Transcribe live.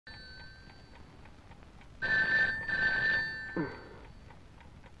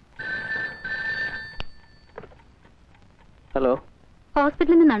Hello,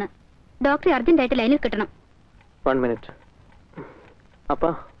 ഹോസ്പിറ്റലിൽ നിന്നാണ്. ഡോക്ടറെ അർജന്റായിട്ട് ലൈനിൽ കിട്ടണം. 1 minute. അപ്പാ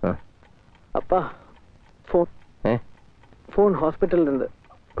അപ്പാ, phone ഹോസ്പിറ്റലിലുണ്ട്.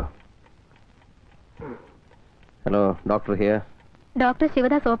 Hello, doctor here. Doctor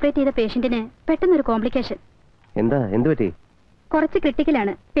Sivadas operate ചെയ്ത പേഷ്യന്റിന് പെട്ടെന്നൊരു കോംപ്ലിക്കേഷൻ. എന്ത് പറ്റി? കുറച്ച്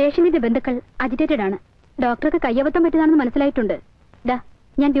ക്രിട്ടിക്കലാണ്. പേഷ്യന്റിന്റെ ബന്ധുക്കൾ അജിറ്റേറ്റഡ് ആണ്. ഡോക്ടർക്ക് കയ്യബദ്ധം പറ്റിയതാണെന്ന് മനസ്സിലായിട്ടുണ്ട്.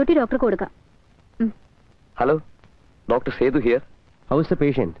 ഞാൻ ഡ്യൂട്ടി ഡോക്ടർക്ക് കൊടുക്കാം. Hello, doctor Sethu here. How is the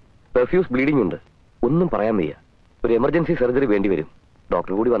patient? പെർഫ്യൂസ് bleeding ഉണ്ട്. ഒന്നും പറയാൻ വയ്യ. ഒരു എമർജൻസി സർജറി വേണ്ടി വരും.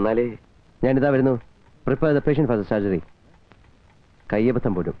 ഡോക്ടർ കൂടി വന്നാലേ. ഞാനിതാ വരുന്നു. Prepare the patient for the surgery.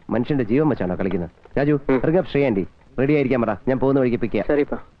 കയ്യബദ്ധം പോലും മനുഷ്യന്റെ ജീവൻ വെച്ചാണോ കളിക്കുന്നത്? രാജു, ശ്രീ ആന്റി റെഡി ആയിരിക്കാൻ പറ. ഞാൻ പോകുന്ന വഴിക്ക് പിക്ക് ചെയ്യാം.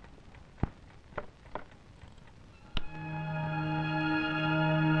 ശരിപ്പാ.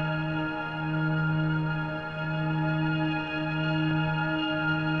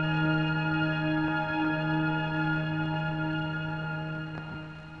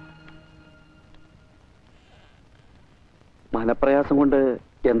 മനപ്രയാസം കൊണ്ട്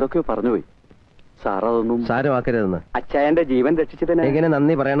എന്തൊക്കെയോ പറഞ്ഞുപോയി. സാർ അതൊന്നും സാരമാക്കരുതെന്ന്. അച്ചായന്റെ ജീവൻ രക്ഷിച്ചതിന് എങ്ങനെ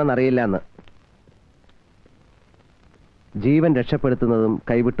നന്ദി പറയണമെന്ന് അറിയില്ല എന്ന്. ജീവൻ രക്ഷപ്പെടുത്തുന്നതും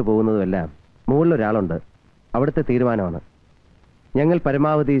കൈവിട്ടു പോകുന്നതുമെല്ലാം മുകളിലൊരാളുണ്ട്. അവിടുത്തെ തീരുമാനമാണ്. ഞങ്ങൾ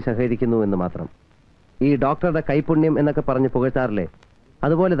പരമാവധി സഹകരിക്കുന്നു എന്ന് മാത്രം. ഈ ഡോക്ടറുടെ കൈപുണ്യം എന്നൊക്കെ പറഞ്ഞ് പുകഴ്ത്താറില്ലേ,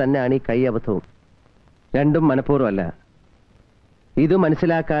 അതുപോലെ തന്നെയാണ് ഈ കൈ അബദ്ധവും. രണ്ടും മനഃപൂർവ്വമല്ല. ഇത്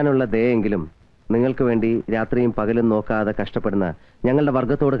മനസ്സിലാക്കാനുള്ള ദയെങ്കിലും നിങ്ങൾക്ക് വേണ്ടി രാത്രിയും പകലും നോക്കാതെ കഷ്ടപ്പെടുന്ന ഞങ്ങളുടെ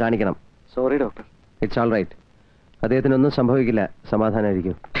വർഗത്തോട് കാണിക്കണം. Sorry doctor. It's all right. അദ്ദേഹത്തിനൊന്നും സംഭവിക്കില്ല.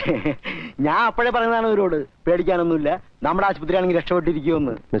 സമാധാനമായിരിക്കും. ഞാൻ അപ്പോഴേ പറഞ്ഞതാണ് അവരോട്, പേടിക്കാനൊന്നുമില്ല, നമ്മുടെ ആശുപത്രി ആണെങ്കിൽ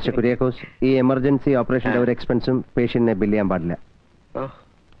രക്ഷപ്പെട്ടിരിക്കുമെന്ന്. മിസ്റ്റർ കുര്യാക്കോസ്, ഈ എമർജൻസി ഓപ്പറേഷന്റെ ഒരു എക്സ്പെൻസും പേഷ്യന്റിനെ ബില്ല് ചെയ്യാൻ പാടില്ല.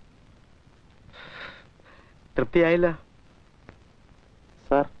 തൃപ്തിയായില്ല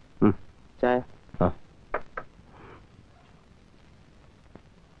സാർ. ചായ.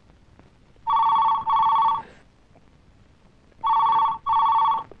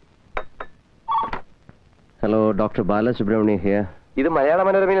 Hello, doctor Balasubrahmanya here. ഇത് മലയാള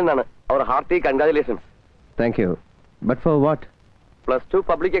മനോരമയിൽ നിന്നാണ്. അവർ hearty congratulations. Thank you. But for what? +2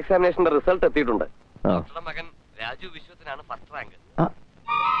 public എക്സാമിനേഷന്റെ result എത്തിയിട്ടുണ്ട്. മകൻ Raju വിശ്വത്തിനാണ് first rank.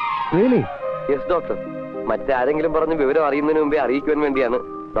 Really? Yes doctor. മറ്റാരെങ്കിലും പറഞ്ഞ് വിവരം അറിയുന്നതിന് മുമ്പേ അറിയിക്കുവാൻ വേണ്ടിയാണ്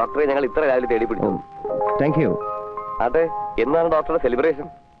ഡോക്ടറെ ഞങ്ങൾ ഇത്ര രാവിലെ തേടി പിടിച്ചത്. Thank you. അതെ, എന്നാണ് ഡോക്ടറുടെ celebration?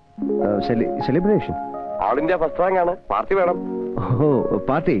 Celebration? All India first rank ആണ്. പാർട്ടി വേണം. ഓ,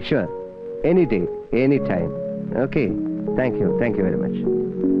 party? Sure. Any day, any time. Okay. Thank you very much.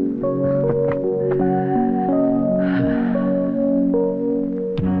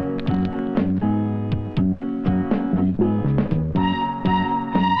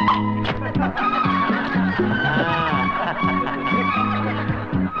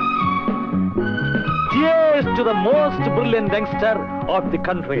 Cheers to the most brilliant youngster of the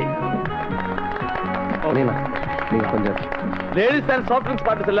country. Ladies and soft drinks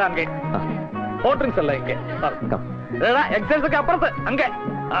parties எல்லாம் அங்கே, hot drinks எல்லாம் இங்கே. எக்ஸசைஸ்க்கு அப்புறத்து அங்கே.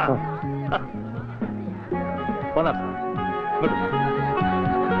 போனா good.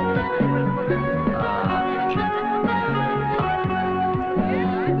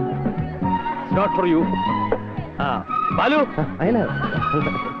 Not for you. Balu. I know.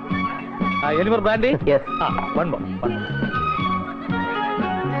 Any more brandy? Yes. One more.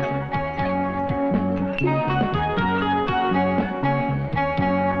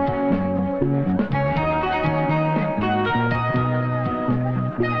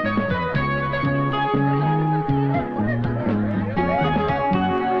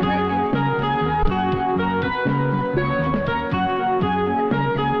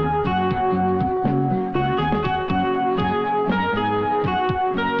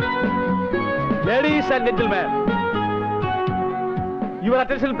 Ladies and gentlemen, your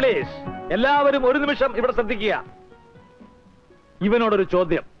attention please. എല്ലാവരും ഒരു നിമിഷം ഇവിടെ ശ്രദ്ധിക്കുക. ഇവനോടൊരു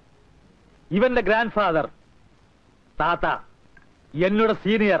ചോദ്യം. ഇവന്റെ ഗ്രാൻഡ് ഫാദർ താത്ത, എന്നോട്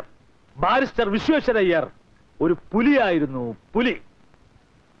സീനിയർ ബാരിസ്റ്റർ വിശ്വേശ്വരയ്യർ ഒരു പുലിയായിരുന്നു. പുലി.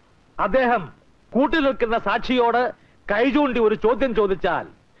 അദ്ദേഹം കൂട്ടിൽ നിൽക്കുന്ന സാക്ഷിയോട് കൈചൂണ്ടി ഒരു ചോദ്യം ചോദിച്ചാൽ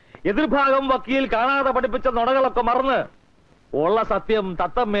എതിർഭാഗം വക്കീൽ കാണാതെ പഠിപ്പിച്ച നുണകളൊക്കെ മറന്ന് ഉള്ള സത്യം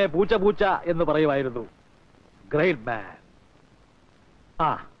തത്തമ്മേ പൂച്ച പൂച്ച എന്ന് പറയുമായിരുന്നു. ഗ്രേറ്റ് മാൻ.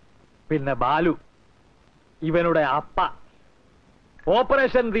 പിന്നെ ബാലു, ഇവനുടെ അപ്പ,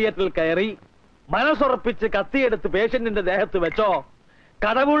 ഓപ്പറേഷൻ തിയേറ്ററിൽ കയറി മനസ്സുറപ്പിച്ച് കത്തിയെടുത്ത് പേഷ്യന്റിന്റെ ദേഹത്ത് വെച്ചോ,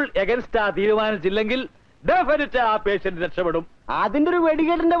 കടവുൾ എഗൻസ്റ്റ് തീരുമാനിച്ചില്ലെങ്കിൽ ഡെഫിനറ്റ് ആ പേഷ്യന്റ് രക്ഷപ്പെടും. അതിന്റെ ഒരു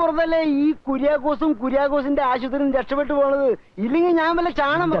വെടികേട്ടിന്റെ പുറത്തല്ലേ ഈ കുര്യാക്കോസിന്റെ ആശുപത്രിയിൽ രക്ഷപ്പെട്ടു പോണത്. ഇല്ലെങ്കിൽ ഞാൻ വല്ല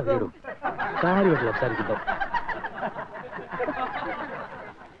ചാണം കാര്യമായിട്ട് സംസാരിക്കുന്നു.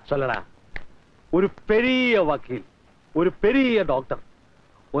 சொல்லடா, ஒரு பெரிய வக்கீல் ഒരു പെരിയ ഡോക്ടർ.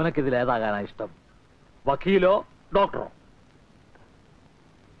 ഉനക്കിതിൽ ഏതാകാനാ ഇഷ്ടം? വക്കീലോ ഡോക്ടറോ?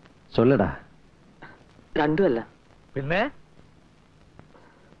 ചൊല്ലടാ. രണ്ടുമല്ല. പിന്നെ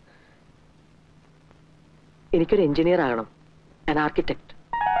എനിക്കൊരു എഞ്ചിനീയർ ആകണം, an architect.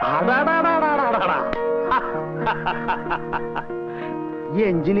 ഈ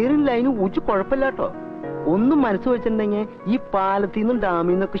എഞ്ചിനീയറിംഗ് ലൈന് ഊച്ച് കുഴപ്പമില്ല കേട്ടോ. ഒന്നും മനസ്സ് വെച്ചിട്ടുണ്ടെങ്കിൽ ഈ പാലത്തിൽ നിന്നും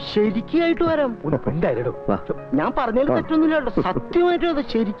ഡാമിൽ നിന്നൊക്കെ ശരിക്കായിട്ട് വരാം. ഞാൻ പറഞ്ഞതിൽ തെറ്റൊന്നുമില്ല കേട്ടോ, സത്യമായിട്ടും അത്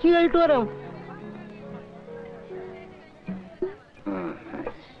ശരിക്കായിട്ട് വരാം.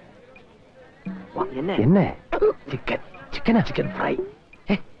 എന്നെ ചിക്കൻ ഫ്രൈ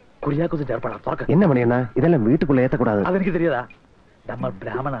കുര്യാക്കോസ് ചേർപ്പാടാ. என்ன மணியண்ணா இதெல்லாம் வீட்டுக்குள்ள ஏத்தக்கூடாது. അതെനിക്ക് தெரியாதா? நம்ம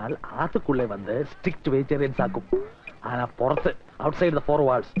பிராமணால் ஆத்துக்குள்ளே வந்து ஸ்ட்ரிக்ட் வெஜிடேரியன்ஸ் ஆக்கும். ஆனா പുറത്ത് ഔട്ട്സൈഡ് ദ 4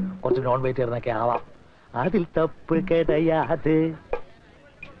 walls കുറച്ച് നോൺ വെജിറ്റേറിയൻ ഒക്കെ ആവാം. അതിൽ തപ്പ് കിടയാതെ.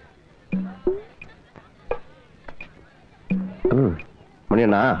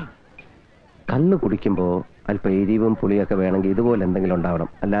 മണിയണ്ണാ, കള്ള് കുടിക്കുമ്പോ അല്പം എരിവും പുളിയൊക്കെ വേണമെങ്കിൽ ഇതുപോലെ എന്തെങ്കിലും ഉണ്ടാവണം.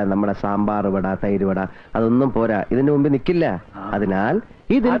 അല്ലാതെ നമ്മുടെ സാമ്പാർ വട, തൈര് വട അതൊന്നും പോരാ, ഇതിനു മുമ്പ് നിൽക്കില്ല. അതിനാൽ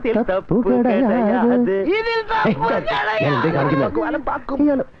ഇതിൽ തപ്പു കിടയാതെ. ഞാൻ എന്തേ കാണിക്കുന്നത്?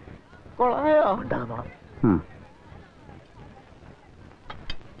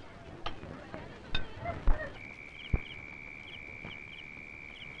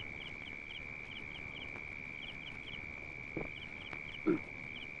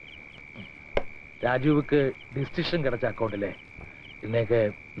 ராஜுவுக்கு டிஸ்டிங்ஷன் கிடைச்ச அக்கௌண்ட்ல இன்னைக்கு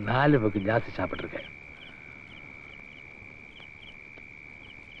 4 பேருக்கு ஜாஸ்தி சாப்பிட்டுருக்கேன்.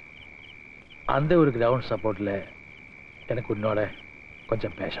 அந்த ஒரு கிரவுண்ட் சப்போர்ட்ல எனக்கு உன்னோட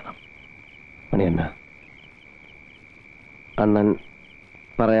கொஞ்சம் பேசணும். മണിയണ്ണ, അണ്ണൻ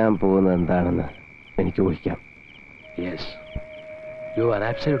പറയാൻ പോകുന്നത് എന്താണെന്ന് എനിക്ക് ഊഹിക്കാം. Yes, you are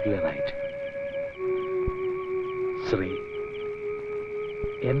absolutely right. Shri,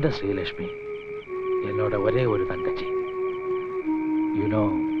 എന്റെ ശ്രീലക്ഷ്മി என்னோட ஒரே ஒரு தங்கச்சி. You know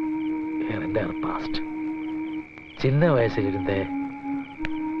her entire past. சின்ன வயசுல இருந்தே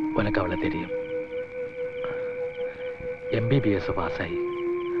உனக்கு அவளை தெரியும். MBBS பாஸ் ஆகி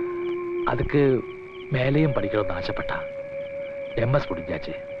அதுக்கு மேலேயும் படிக்கணும்னு ஆசைப்பட்டா. MS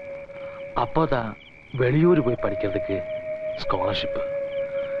முடிஞ்சாச்சு. அப்போதான் வெளியூர் போய் படிக்கிறதுக்கு ஸ்காலர்ஷிப்.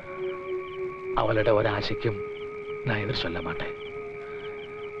 அவளோட ஒரு ஆசைக்கும் நான் எதிர் சொல்ல மாட்டேன்.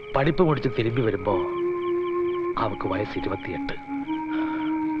 படிப்பு முடிச்சு திரும்பி வரும்போ அவக்கு வயசு 28.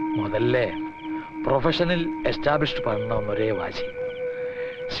 முதல்ல ப்ரொஃபஷனல் எஸ்டாப்ளிஷ்ட் பண்ணணும் ഒരേ വാശി.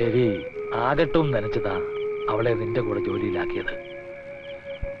 ശരി ആകട്ടും നനച്ചതാ അവളെ നിന്റെ കൂടെ ജോലിയിലാക്കിയത്.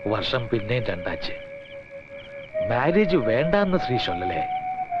 വർഷം പിന്നെയും 2 മാരേജ് വേണ്ടാന്ന് ശ്രീ சொல்லலே.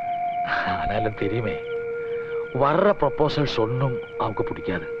 ആനാലും தெரியுமே வர்ற ப்ரொபோசல்ஸ் ஒன்றும் அவக்கு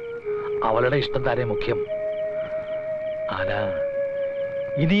பிடிக்காது. அவளோட இஷ்டம் தானே முக்கியம். ஆனா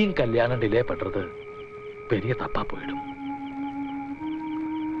இனியும் கல்யாணம் டிலே பண்றது பெரிய தப்பா போயிடும்.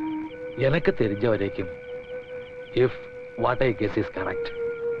 எனக்கு தெரிஞ்ச வரைக்கும் if what I guess is correct,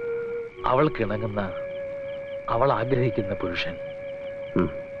 അവൾക്ക് ഇണങ്ങുന്ന, അവൾ ആഗ്രഹിക്കുന്ന പുരുഷൻ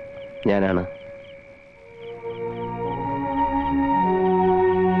ഞാനാണ്.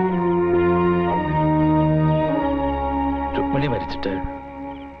 രുക്മിണി മരിച്ചിട്ട്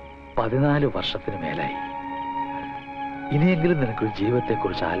 14 വർഷത്തിന് മേലായി. ഇനിയെങ്കിലും നിനക്കൊരു ജീവിതത്തെ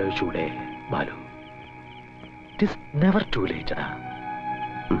കുറിച്ച് ആലോചിച്ചൂടെ Balu? It is never to late.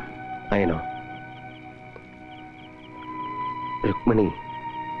 അയനോ, Rukmini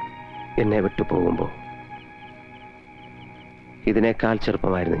എന്നെ വിട്ടു പോകുമ്പോ ഇതിനേക്കാൾ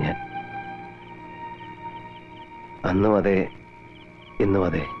ചെറുപ്പമായിരുന്നു ഞാൻ. അന്നും അതെ, ഇന്നും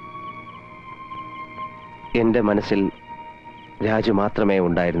അതെ. എന്റെ മനസ്സിൽ രാജു മാത്രമേ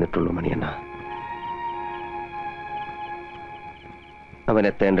ഉണ്ടായിരുന്നിട്ടുള്ളൂ മണിയണ്ണ. അവൻ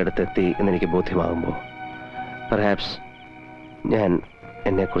എത്തേണ്ടടുത്ത് എത്തി എന്നെനിക്ക് ബോധ്യമാകുമ്പോൾ പെർഹാപ്സ് ഞാൻ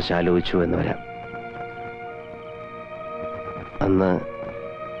എന്നെക്കുറിച്ച് ആലോചിച്ചു എന്ന് വരാം. അന്ന്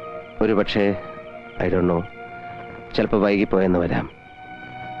ഒരു പക്ഷേ ഐ ഡോണ്ട് നോ, ചിലപ്പോൾ വൈകിപ്പോയെന്ന് വരാം.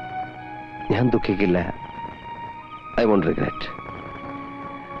 ഞാൻ ദുഃഖിക്കില്ല. I won't regret.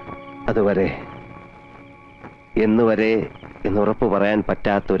 അതുവരെ, എന്നുവരെ എന്നുറപ്പ് പറയാൻ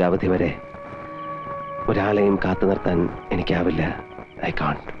പറ്റാത്ത ഒരു അവധി വരെ ഒരാളെയും കാത്തു നിർത്താൻ എനിക്കാവില്ല. I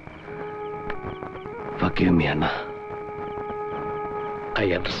can't. Forgive me, Anna. I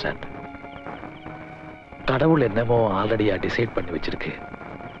understand. கடவுள் என்னமோ ஆல்ரெடியா டிசைட் பண்ணி வச்சிருக்கு.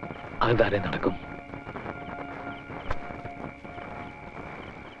 அதுதானே நடக்கும்.